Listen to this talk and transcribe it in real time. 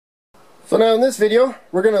So now in this video,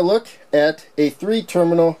 we're going to look at a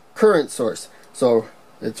 3-terminal current source. So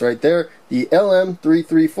it's right there, the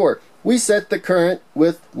LM334. We set the current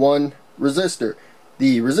with one resistor.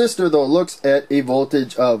 The resistor though looks at a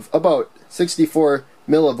voltage of about 64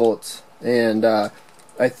 millivolts, and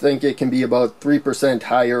I think it can be about 3%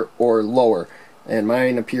 higher or lower, and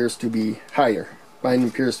mine appears to be higher. Mine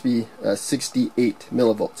appears to be 68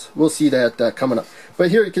 millivolts. We'll see that coming up.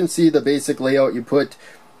 But here you can see the basic layout. You put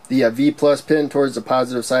the V plus pin towards the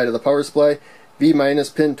positive side of the power supply, V minus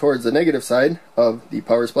pin towards the negative side of the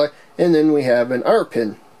power supply, and then we have an R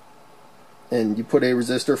pin. And you put a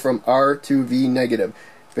resistor from R to V negative.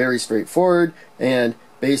 Very straightforward, and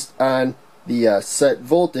based on the set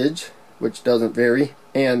voltage, which doesn't vary,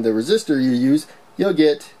 and the resistor you use, you'll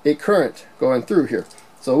get a current going through here.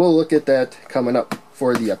 So we'll look at that coming up.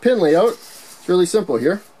 For the pin layout, it's really simple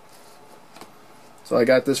here. So I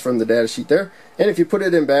got this from the data sheet there, and if you put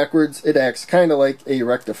it in backwards, it acts kind of like a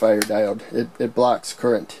rectifier diode. It blocks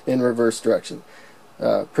current in reverse direction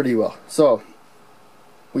pretty well. So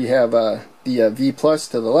we have the V plus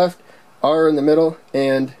to the left, R in the middle,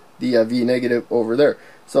 and the V negative over there.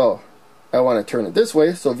 So I want to turn it this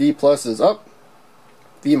way, so V plus is up,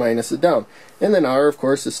 V minus is down, and then R of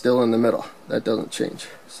course is still in the middle. That doesn't change.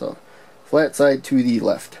 So flat side to the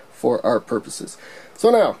left for our purposes. So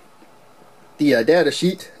now the data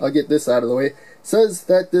sheet, I'll get this out of the way, says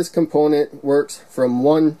that this component works from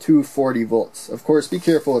 1 to 40 volts. Of course, be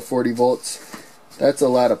careful with 40 volts. That's a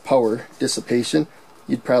lot of power dissipation.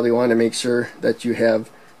 You'd probably want to make sure that you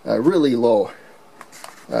have really low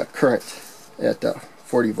current at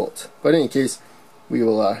 40 volts. But in any case, we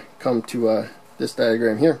will come to this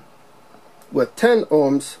diagram here. With 10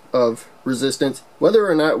 ohms of resistance, whether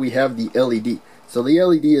or not we have the LED. So the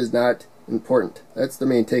LED is not important. That's the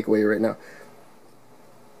main takeaway right now,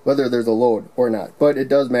 whether there's a load or not, but it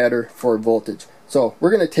does matter for voltage. So we're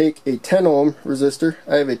going to take a 10 ohm resistor.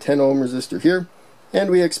 I have a 10 ohm resistor here, and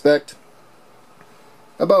we expect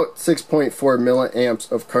about 6.4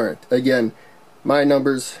 milliamps of current. Again, my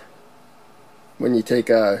numbers, when you take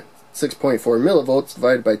 6.4 millivolts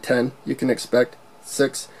divided by 10, you can expect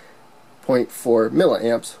 6.4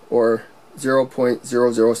 milliamps, or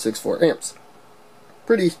 0.0064 amps.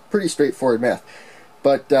 Pretty straightforward math.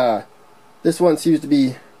 But this one seems to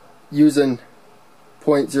be using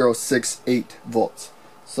 0.068 volts.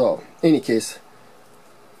 So in any case,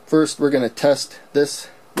 first we're going to test this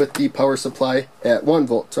with the power supply at 1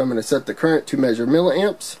 volt. So I'm going to set the current to measure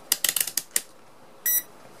milliamps,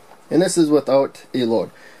 and this is without a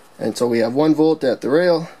load. And so we have 1 volt at the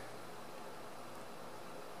rail,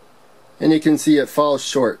 and you can see it falls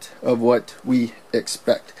short of what we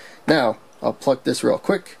expect. Now I'll plug this real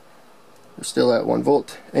quick. We're still at 1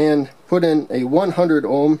 volt, and put in a 100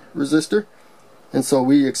 ohm resistor, and so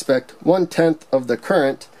we expect 1/10 of the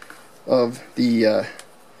current of the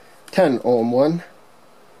 10 ohm one,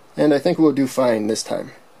 and I think we'll do fine this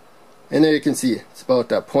time. And there you can see it's about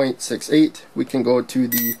 0.68. We can go to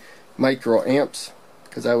the microamps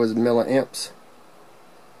because I was milliamps,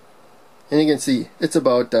 and you can see it's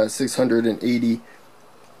about 680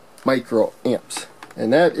 microamps,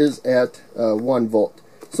 and that is at 1 volt.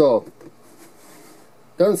 So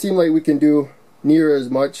doesn't seem like we can do near as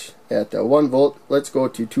much at 1 volt. Let's go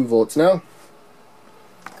to 2 volts now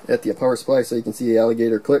at the power supply. So you can see the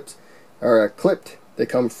alligator clips are clipped. They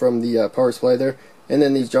come from the power supply there, and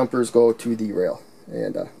then these jumpers go to the rail.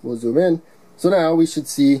 And we'll zoom in. So now we should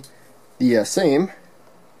see the same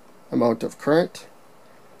amount of current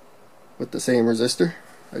with the same resistor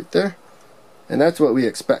right there, and that's what we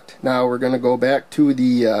expect. Now we're going to go back to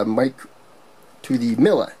the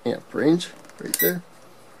milliamp range right there,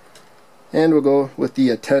 and we'll go with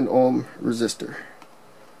the 10 ohm resistor.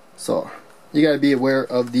 So you got to be aware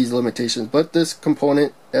of these limitations, but this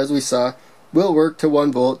component, as we saw, will work to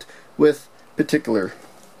 1 volt with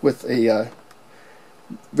a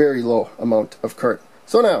very low amount of current.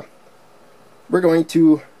 So now we're going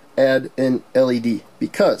to add an LED,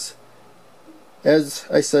 because as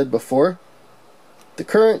I said before, the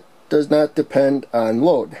current does not depend on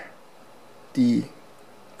load. The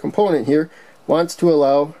component here wants to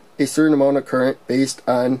allow a certain amount of current based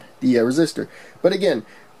on the resistor. But again,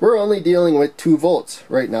 we're only dealing with 2 volts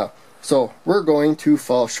right now, so we're going to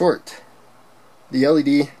fall short. The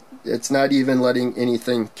LED, it's not even letting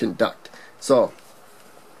anything conduct. So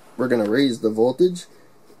we're going to raise the voltage,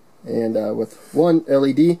 and with one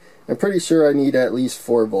LED, I'm pretty sure I need at least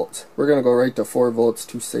 4 volts. We're going to go right to 4 volts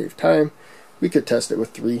to save time. We could test it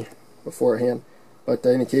with 3 beforehand, but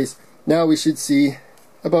in any case, now we should see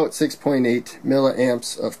about 6.8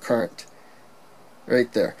 milliamps of current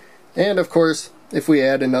right there. And of course, if we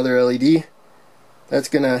add another LED, that's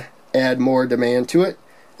going to add more demand to it,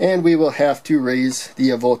 and we will have to raise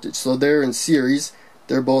the voltage. So they're in series,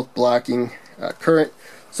 they're both blocking current.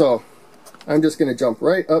 So I'm just going to jump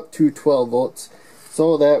right up to 12 volts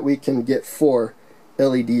so that we can get 4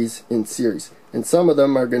 LEDs in series. And some of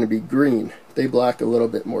them are going to be green. They block a little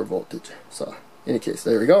bit more voltage. So in any case,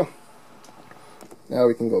 there we go. Now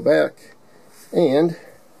we can go back and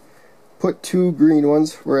put 2 green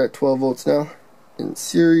ones. We're at 12 volts now in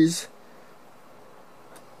series.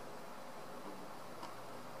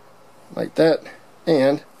 Like that.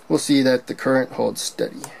 And we'll see that the current holds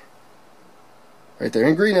steady. Right there.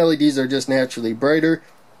 And green LEDs are just naturally brighter.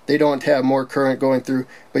 They don't have more current going through.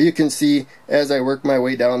 But you can see as I work my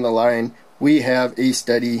way down the line, we have a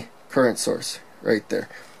steady current source right there.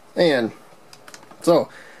 And so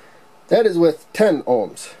that is with 10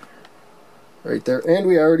 ohms right there. And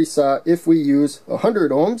we already saw if we use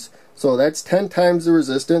 100 ohms, so that's 10 times the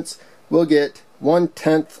resistance, we'll get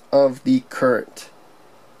 1/10 of the current.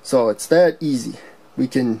 So it's that easy. We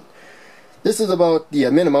can, this is about the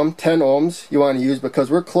minimum 10 ohms you want to use because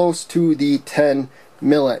we're close to the 10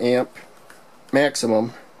 milliamp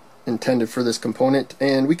maximum intended for this component,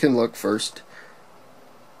 and we can look first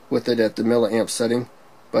with it at the milliamp setting.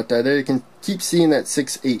 But there you can keep seeing that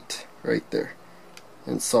 6.8 right there.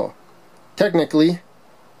 And so technically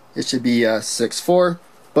it should be 6.4,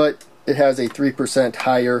 but it has a 3%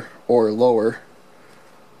 higher or lower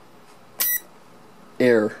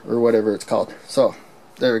air or whatever it's called. So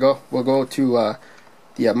there we go. We'll go to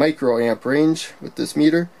the microamp range with this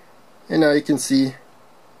meter, and now you can see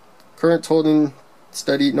current's holding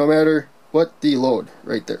steady no matter what the load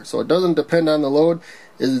right there. So it doesn't depend on the load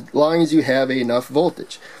as long as you have enough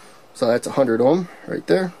voltage. So that's 100 ohm right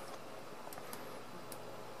there.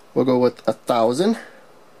 We'll go with 1,000,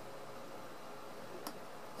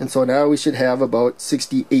 and so now we should have about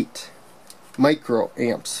 68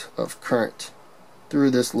 microamps of current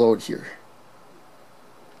through this load here,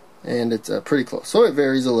 and it's pretty close. So it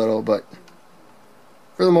varies a little, but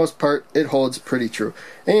for the most part it holds pretty true.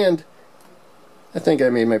 And I think I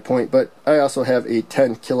made my point, but I also have a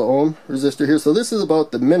 10 kilo ohm resistor here. So this is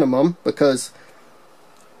about the minimum because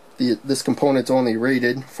this component's only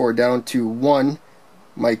rated for down to 1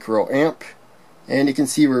 microamp, and you can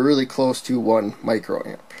see we're really close to 1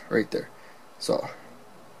 microamp right there. So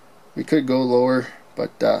we could go lower,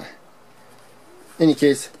 but in any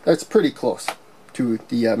case, that's pretty close to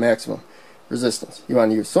the maximum resistance you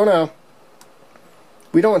want to use. So now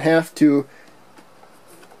we don't have to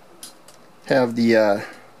have the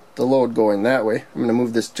load going that way. I'm going to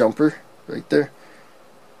move this jumper right there.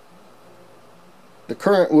 The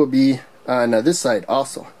current will be on this side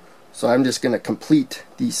also. So I'm just going to complete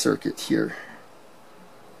the circuit here.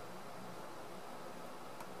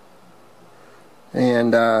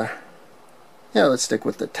 And yeah, let's stick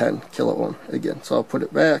with the 10 kilo ohm again. So I'll put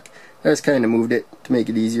it back. I just kind of moved it to make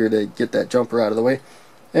it easier to get that jumper out of the way.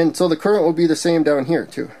 And so the current will be the same down here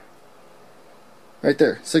too. Right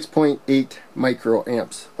there, 6.8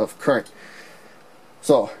 microamps of current.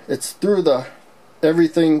 So it's through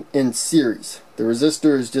everything in series. The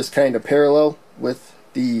resistor is just kind of parallel with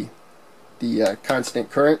the constant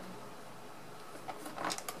current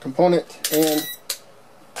component, and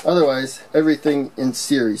otherwise everything in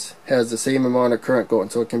series has the same amount of current going.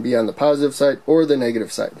 So it can be on the positive side or the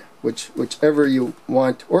negative side, whichever you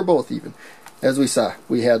want, or both even. As we saw,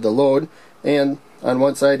 we had the load and on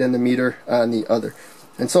one side and the meter on the other.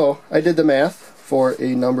 And so I did the math for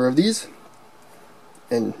a number of these,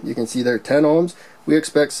 and you can see they're 10 ohms. We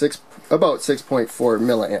expect about 6.4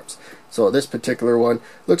 milliamps. So this particular one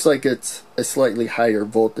looks like it's a slightly higher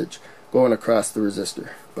voltage going across the resistor,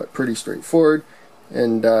 but pretty straightforward.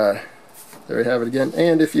 And there we have it again.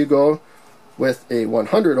 And if you go with a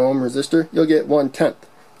 100 ohm resistor, you'll get 1/10.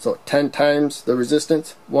 So 10 times the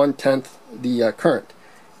resistance, 1/10 the current.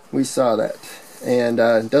 We saw that. And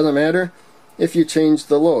it doesn't matter if you change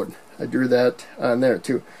the load. I drew that on there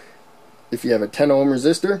too. If you have a 10 ohm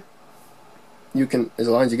resistor, you can, as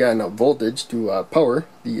long as you got enough voltage to power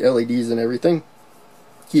the LEDs and everything,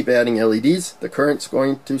 keep adding LEDs, the current's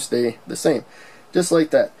going to stay the same, just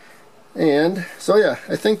like that. And so yeah,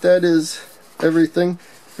 I think that is everything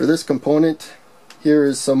for this component. Here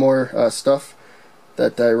is some more stuff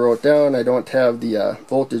that I wrote down. I don't have the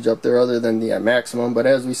voltage up there other than the maximum, but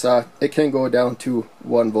as we saw, it can go down to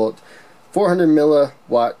 1 volt, 400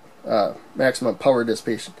 milliwatt maximum power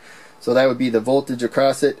dissipation. So that would be the voltage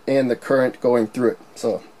across it and the current going through it.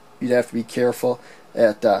 So you'd have to be careful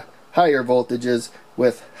at higher voltages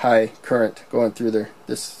with high current going through there.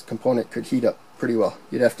 This component could heat up pretty well.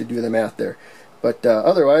 You'd have to do the math there. But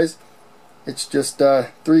otherwise, It's just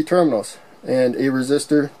 3 terminals and a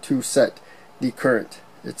resistor to set the current.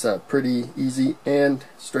 It's pretty easy and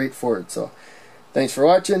straightforward. So thanks for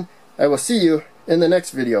watching. I will see you in the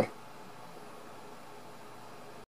next video.